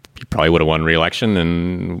he probably would have won re-election,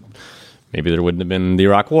 and maybe there wouldn't have been the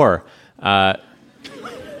Iraq War.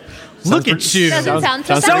 Look at you. Doesn't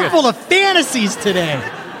sound so full of fantasies today.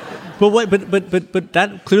 But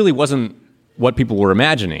that clearly wasn't what people were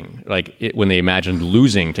imagining, when they imagined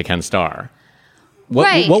losing to Ken Starr.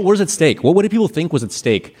 What was at stake? What did people think was at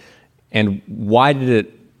stake? And why did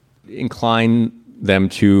it incline them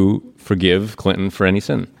to forgive Clinton for any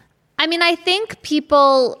sin? I mean, I think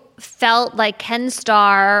people felt like Ken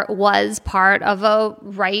Starr was part of a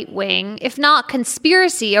right-wing, if not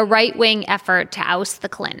conspiracy, a right-wing effort to oust the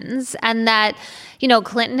Clintons, and that,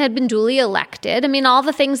 Clinton had been duly elected. I mean, all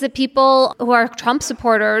the things that people who are Trump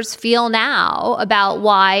supporters feel now about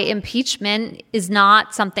why impeachment is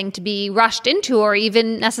not something to be rushed into or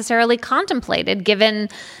even necessarily contemplated, given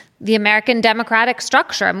the American democratic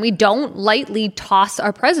structure. And we don't lightly toss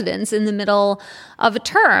our presidents in the middle of a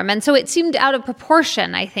term. And so it seemed out of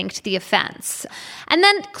proportion, I think, to the offense. And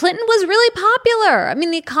then Clinton was really popular. I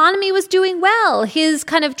mean, the economy was doing well. His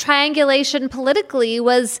kind of triangulation politically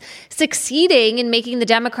was succeeding in making the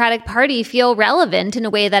Democratic Party feel relevant in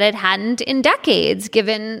a way that it hadn't in decades,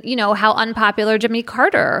 given, how unpopular Jimmy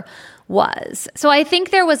Carter was. So I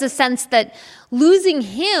think there was a sense that losing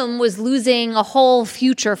him was losing a whole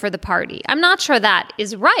future for the party. I'm not sure that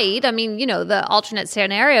is right. I mean, the alternate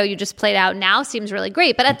scenario you just played out now seems really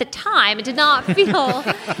great. But at the time, it did not feel...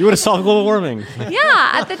 You would have solved global warming.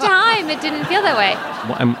 Yeah, at the time, it didn't feel that way.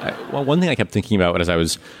 Well, one thing I kept thinking about as I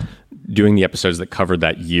was doing the episodes that covered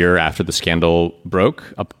that year after the scandal broke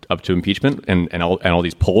up to impeachment, and all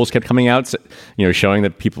these polls kept coming out, showing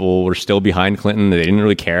that people were still behind Clinton, that they didn't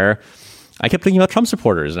really care. I kept thinking about Trump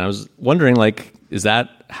supporters, and I was wondering, is that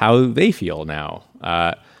how they feel now?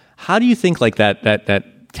 How do you think that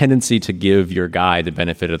tendency to give your guy the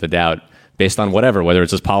benefit of the doubt based on whether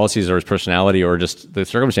it's his policies or his personality or just the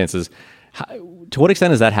circumstances, to what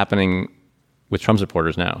extent is that happening with Trump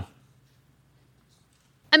supporters now?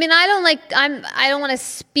 I mean, I don't want to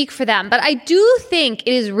speak for them, but I do think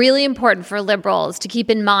it is really important for liberals to keep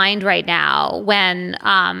in mind right now when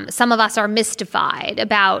some of us are mystified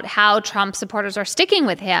about how Trump supporters are sticking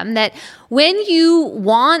with him, that when you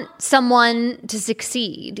want someone to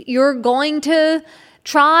succeed, you're going to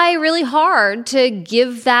try really hard to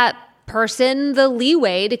give that person the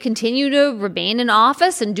leeway to continue to remain in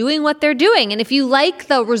office and doing what they're doing. And if you like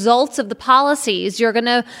the results of the policies, you're going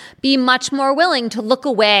to be much more willing to look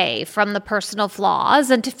away from the personal flaws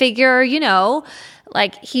and to figure,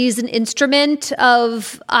 he's an instrument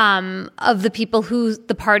of the people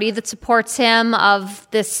the party that supports him, of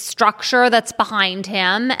this structure that's behind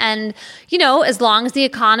him. And, as long as the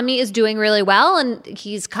economy is doing really well and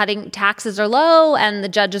he's taxes are low and the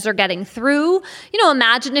judges are getting through,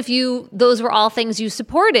 imagine if those were all things you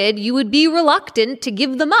supported, you would be reluctant to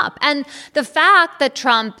give them up. And the fact that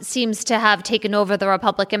Trump seems to have taken over the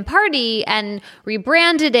Republican Party and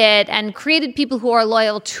rebranded it and created people who are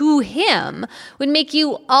loyal to him would make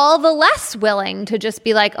you all the less willing to just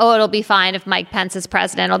be like, oh, it'll be fine if Mike Pence is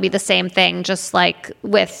president. It'll be the same thing, just like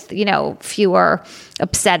with, fewer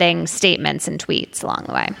upsetting statements and tweets along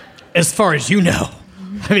the way. As far as you know.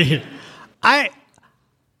 I mean, I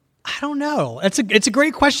don't know. It's a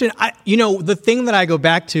great question. The thing that I go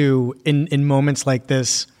back to in moments like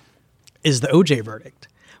this is the OJ verdict,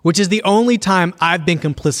 which is the only time I've been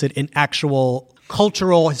complicit in actual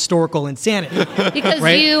cultural, historical insanity. Because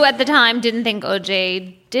right? You, at the time, didn't think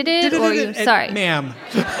OJ did it? Or you, sorry. Ma'am.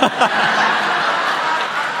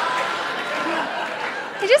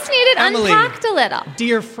 I just need it Emily, unpacked a little.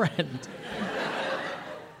 Dear friend.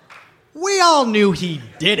 We all knew he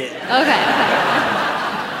did it. Okay.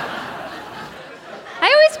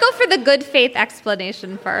 I always go for the good faith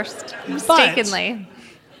explanation first, mistakenly.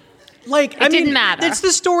 It didn't matter. It's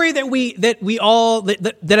the story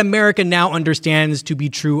that America now understands to be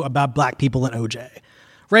true about black people and OJ,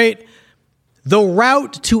 right? The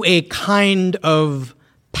route to a kind of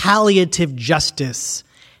palliative justice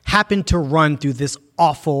happened to run through this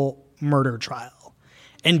awful murder trial.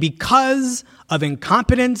 And because of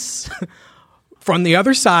incompetence from the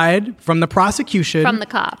other side, from the prosecution, from the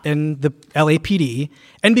cop, and the LAPD,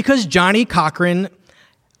 and because Johnny Cochran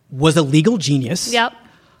was a legal genius, yep,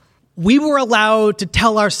 we were allowed to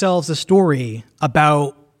tell ourselves a story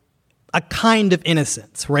about a kind of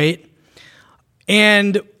innocence, right?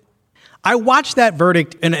 And I watched that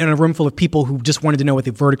verdict in a room full of people who just wanted to know what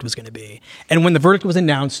the verdict was going to be. And when the verdict was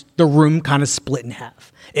announced, the room kind of split in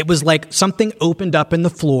half. It was like something opened up in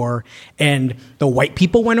the floor and the white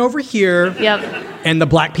people went over here. Yep. And the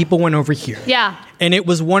black people went over here. Yeah. And it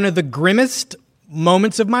was one of the grimmest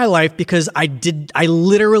moments of my life because I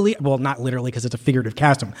literally, well, not literally because it's a figurative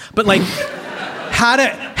chasm, but like how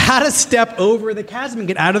to step over the chasm and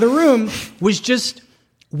get out of the room was just,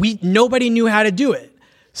 nobody knew how to do it.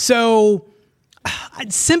 So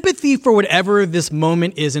sympathy for whatever this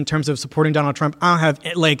moment is in terms of supporting Donald Trump, I don't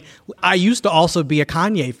have, like, I used to also be a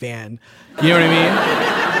Kanye fan. You know what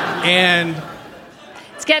I mean? And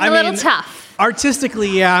it's getting a little tough.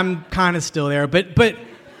 Artistically, yeah, I'm kind of still there, but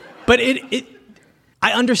it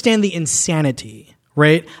I understand the insanity,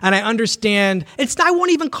 right? And I understand I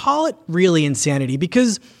won't even call it really insanity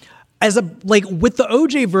because with the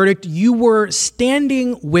OJ verdict, you were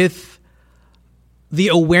standing with the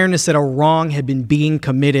awareness that a wrong had been being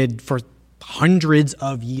committed for hundreds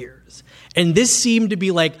of years. And this seemed to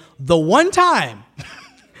be like the one time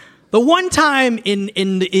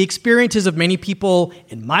in the experiences of many people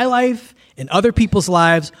in my life, in other people's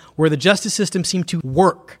lives, where the justice system seemed to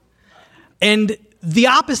work. And the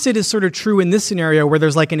opposite is sort of true in this scenario where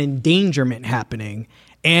there's like an endangerment happening.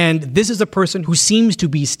 And this is a person who seems to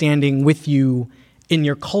be standing with you in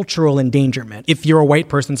your cultural endangerment. If you're a white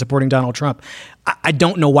person supporting Donald Trump, I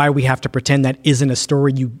don't know why we have to pretend that isn't a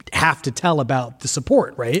story you have to tell about the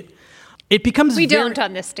support, right? It becomes we don't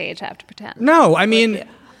on this stage have to pretend. No, I mean,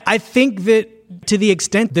 I think that to the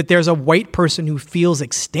extent that there's a white person who feels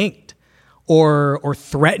extinct or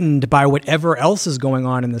threatened by whatever else is going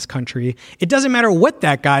on in this country, it doesn't matter what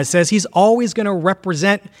that guy says, he's always going to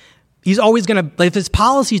represent, if his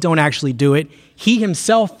policies don't actually do it, he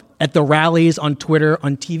himself at the rallies, on Twitter,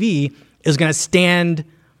 on TV, is going to stand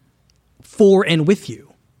for and with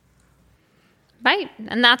you. Right.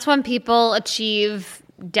 And that's when people achieve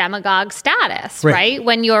demagogue status, right?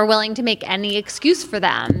 When you're willing to make any excuse for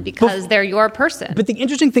them because they're your person. But the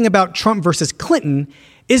interesting thing about Trump versus Clinton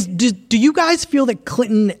is, do you guys feel that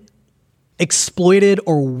Clinton exploited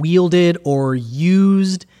or wielded or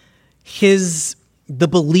used the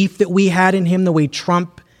belief that we had in him the way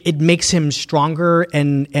Trump, it makes him stronger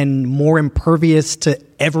and more impervious to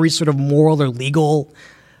every sort of moral or legal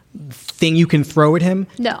thing you can throw at him?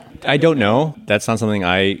 No. I don't know. That's not something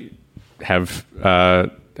I have.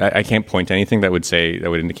 I can't point to anything that would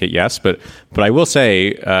indicate yes. But I will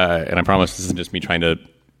say, and I promise this isn't just me trying to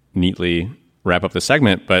neatly wrap up the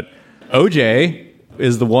segment, but OJ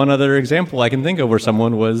is the one other example I can think of where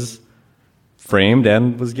someone was framed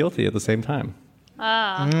and was guilty at the same time.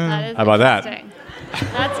 Oh, that is How about that?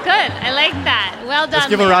 That's good. I like that. Well done. Let's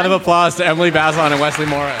give a round of applause to Emily Bazelon and Wesley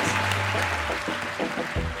Morris.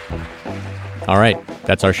 All right,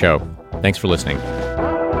 that's our show. Thanks for listening.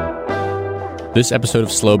 This episode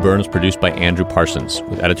of Slow Burn was produced by Andrew Parsons,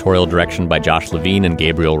 with editorial direction by Josh Levine and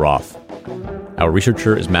Gabriel Roth. Our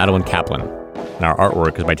researcher is Madeline Kaplan, and our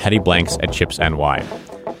artwork is by Teddy Blanks at Chips NY.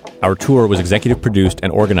 Our tour was executive produced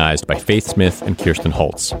and organized by Faith Smith and Kirsten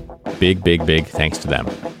Holtz. Big, big, big thanks to them.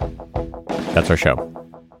 That's our show.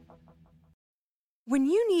 When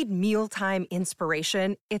you need mealtime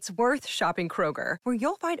inspiration, it's worth shopping Kroger, where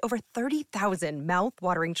you'll find over 30,000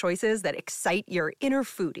 mouth-watering choices that excite your inner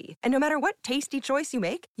foodie. And no matter what tasty choice you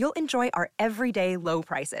make, you'll enjoy our everyday low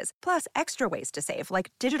prices, plus extra ways to save,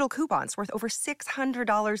 like digital coupons worth over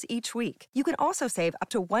 $600 each week. You can also save up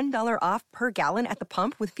to $1 off per gallon at the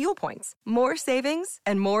pump with fuel points. More savings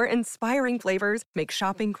and more inspiring flavors make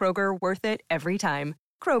shopping Kroger worth it every time.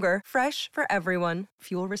 Kroger, fresh for everyone.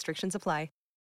 Fuel restrictions apply.